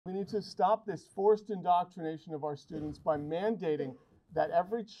We need to stop this forced indoctrination of our students by mandating that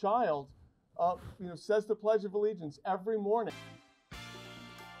every child says the Pledge of Allegiance every morning.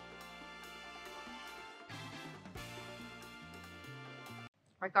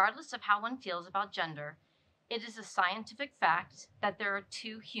 Regardless of how one feels about gender, it is a scientific fact that there are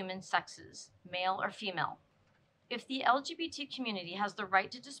two human sexes, male or female. If the LGBT community has the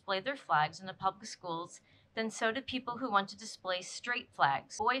right to display their flags in the public schools, then so do people who want to display straight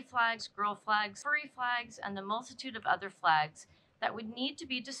flags, boy flags, girl flags, furry flags, and the multitude of other flags that would need to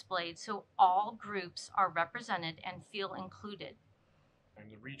be displayed so all groups are represented and feel included. I'm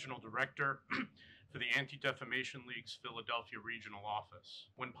the regional director for the Anti-Defamation League's Philadelphia regional office.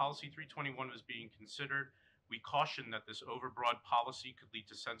 When Policy 321 was being considered, we cautioned that this overbroad policy could lead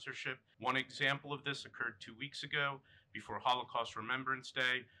to censorship. One example of this occurred 2 weeks ago, before Holocaust Remembrance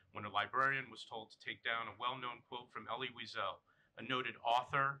Day, when a librarian was told to take down a well-known quote from Elie Wiesel, a noted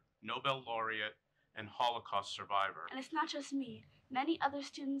author, Nobel laureate, and Holocaust survivor. And it's not just me. Many other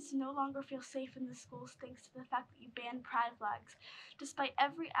students no longer feel safe in the schools thanks to the fact that you ban pride flags, despite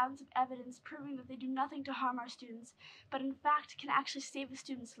every ounce of evidence proving that they do nothing to harm our students, but in fact can actually save a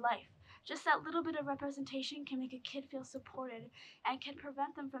student's life. Just that little bit of representation can make a kid feel supported and can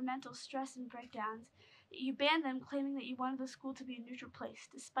prevent them from mental stress and breakdowns. You ban them claiming that you wanted the school to be a neutral place,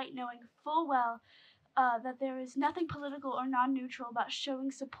 despite knowing full well that there is nothing political or non-neutral about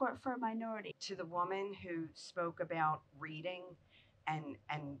showing support for a minority. To the woman who spoke about reading and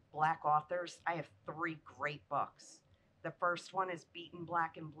Black authors, I have 3 great books. The first one is Beaten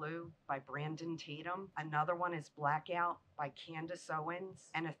Black and Blue by Brandon Tatum. Another one is Blackout by Candace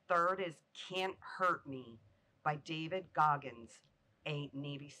Owens. And a third is Can't Hurt Me by David Goggins, a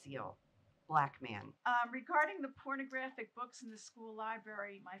Navy SEAL. Black man. Regarding the pornographic books in the school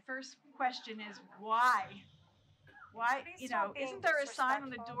library, my first question is why? Why, isn't there a sign on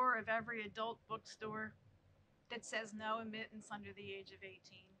the door of every adult bookstore that says no admittance under the age of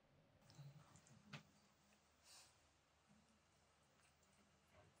 18?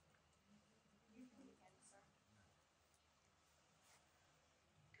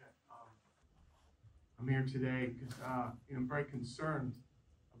 I'm here today because I'm very concerned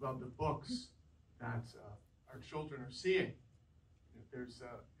about the books that our children are seeing. There's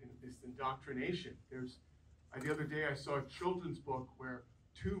this indoctrination. The other day I saw a children's book where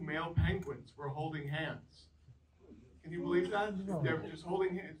 2 male penguins were holding hands. Can you believe that? They were just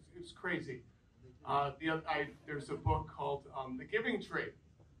holding hands. It was crazy. There's a book called The Giving Tree,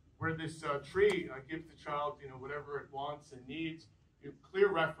 where this tree gives the child whatever it wants and needs. Clear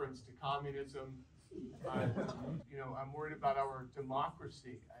reference to communism. I'm worried about our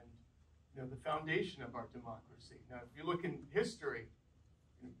democracy and the foundation of our democracy. Now, if you look in history,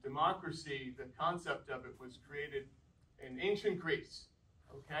 democracy, the concept of it was created in ancient Greece.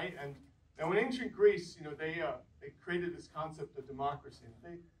 Okay, and now in ancient Greece, they created this concept of democracy.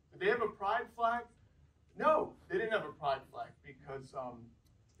 Did they have a pride flag? No, they didn't have a pride flag because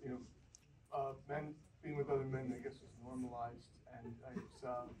men being with other men, I guess, was normalized, and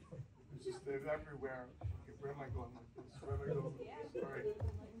it's just they're everywhere. Okay, where am I going with this? Where am I going with this? All right.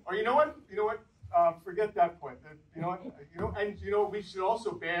 Oh, you know what? Forget that point. We should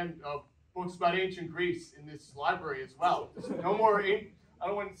also ban books about ancient Greece in this library as well. No more. I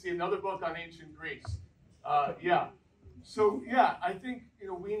don't want to see another book on ancient Greece. Yeah. So yeah, I think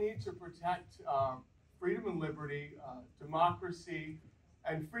we need to protect freedom and liberty, democracy,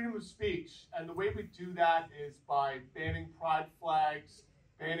 and freedom of speech. And the way we do that is by banning pride flags,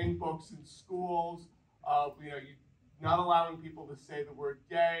 banning books in schools, not allowing people to say the word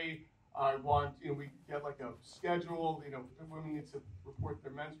gay. I want, we get like a schedule, women need to report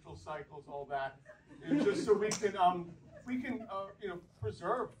their menstrual cycles, all that. Just so we can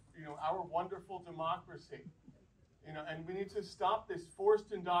preserve, our wonderful democracy. And we need to stop this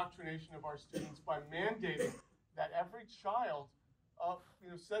forced indoctrination of our students by mandating that every child,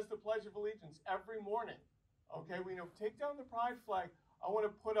 says the Pledge of Allegiance every morning. Okay, take down the pride flag. I want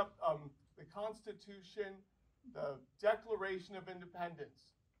to put up the Constitution, the Declaration of Independence.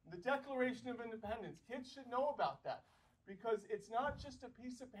 The Declaration of Independence, kids should know about that because it's not just a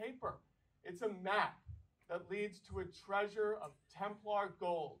piece of paper. It's a map that leads to a treasure of Templar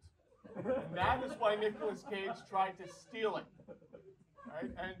gold. And that is why Nicolas Cage tried to steal it.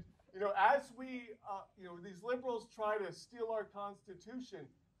 Right? And, as we, these liberals try to steal our Constitution,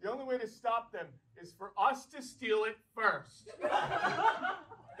 the only way to stop them is for us to steal it first.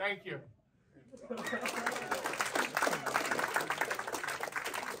 Thank you. That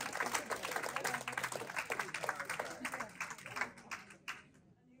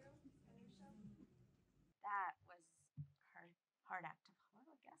was hard act to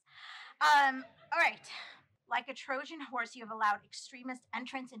follow, I guess. All right. Like a Trojan horse, you have allowed extremist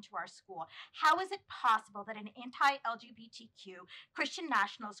entrance into our school. How is it possible that an anti-LGBTQ Christian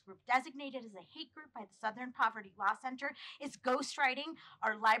nationalist group designated as a hate group by the Southern Poverty Law Center is ghostwriting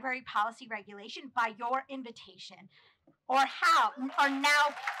our library policy regulation by your invitation? Or how our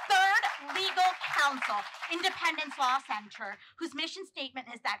now third legal counsel, Independence Law Center, whose mission statement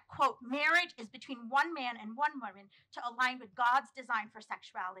is that, quote, marriage is between one man and one woman to align with God's design for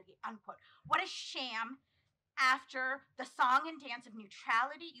sexuality, unquote. What a sham after the song and dance of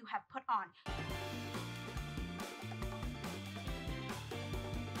neutrality you have put on.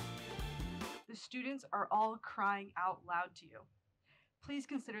 The students are all crying out loud to you. Please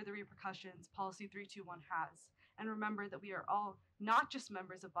consider the repercussions Policy 321 has, and remember that we are all not just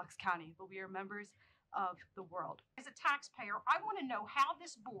members of Bucks County, but we are members of the world. As a taxpayer, I want to know how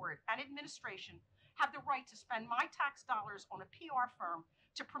this board and administration have the right to spend my tax dollars on a PR firm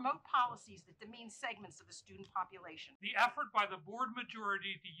to promote policies that demean segments of the student population. The effort by the board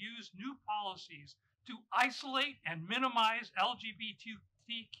majority to use new policies to isolate and minimize LGBTQ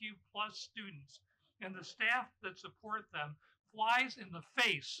plus students and the staff that support them flies in the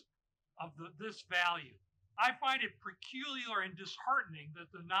face of this value. I find it peculiar and disheartening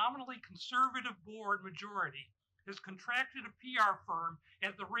that the nominally conservative board majority has contracted a PR firm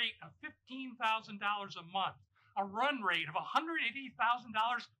at the rate of $15,000 a month, a run rate of $180,000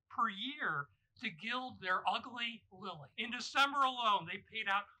 per year to gild their ugly lily. In December alone, they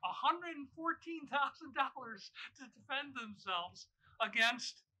paid out $114,000 to defend themselves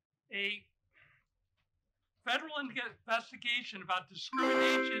against a federal investigation about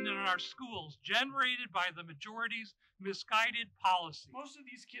discrimination in our schools generated by the majority's misguided policy. Most of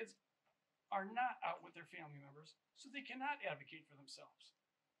these kids are not out with their family members, so they cannot advocate for themselves.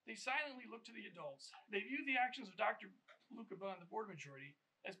 They silently look to the adults. They view the actions of Dr. Luca and the board majority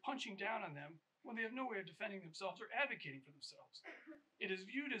as punching down on them when they have no way of defending themselves or advocating for themselves. It is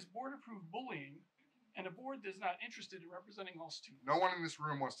viewed as board-approved bullying, and a board that's not interested in representing all students. No one in this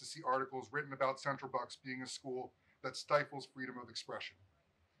room wants to see articles written about Central Bucks being a school that stifles freedom of expression.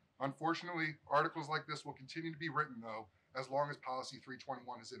 Unfortunately, articles like this will continue to be written, though, as long as Policy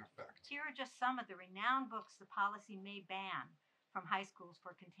 321 is in effect. Here are just some of the renowned books the policy may ban from high schools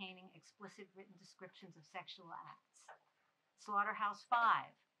for containing explicit written descriptions of sexual acts.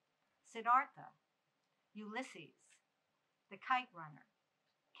 Slaughterhouse-5, Siddhartha, Ulysses, The Kite Runner,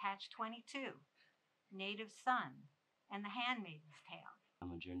 Catch-22, Native Son, and The Handmaid's Tale.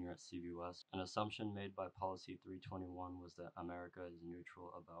 I'm a junior at CV West. An assumption made by Policy 321 was that America is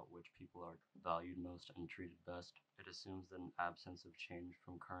neutral about which people are valued most and treated best. It assumes that an absence of change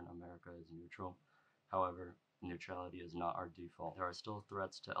from current America is neutral. However, neutrality is not our default. There are still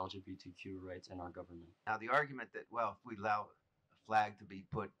threats to LGBTQ rights in our government. Now, the argument that, well, if we allow a flag to be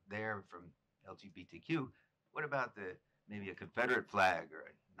put there from LGBTQ, what about maybe a Confederate flag or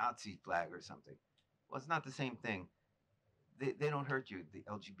a Nazi flag or something? Well, it's not the same thing. They don't hurt you, the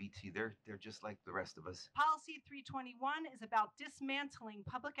LGBT. They're just like the rest of us. Policy 321 is about dismantling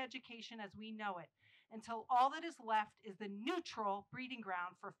public education as we know it, until all that is left is the neutral breeding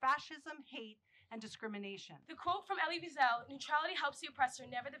ground for fascism, hate, and discrimination. The quote from Elie Wiesel, "Neutrality helps the oppressor,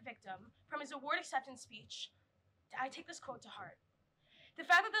 never the victim," from his award acceptance speech, I take this quote to heart. The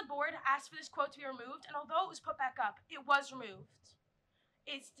fact that the board asked for this quote to be removed, and although it was put back up, it was removed.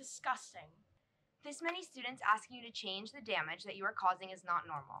 It's disgusting. This many students asking you to change the damage that you are causing is not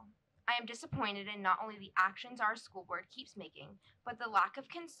normal. I am disappointed in not only the actions our school board keeps making, but the lack of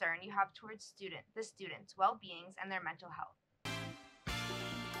concern you have towards the students' well-beings and their mental health.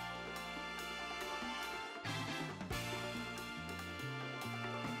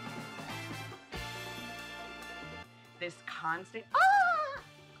 This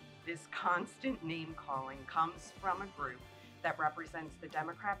constant name-calling comes from a group that represents the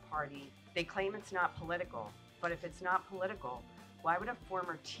Democrat Party. They claim it's not political, but if it's not political, why would a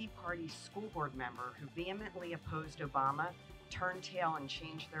former Tea Party school board member who vehemently opposed Obama turn tail and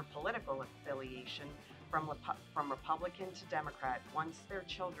change their political affiliation from Republican to Democrat once their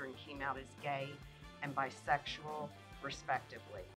children came out as gay and bisexual, respectively?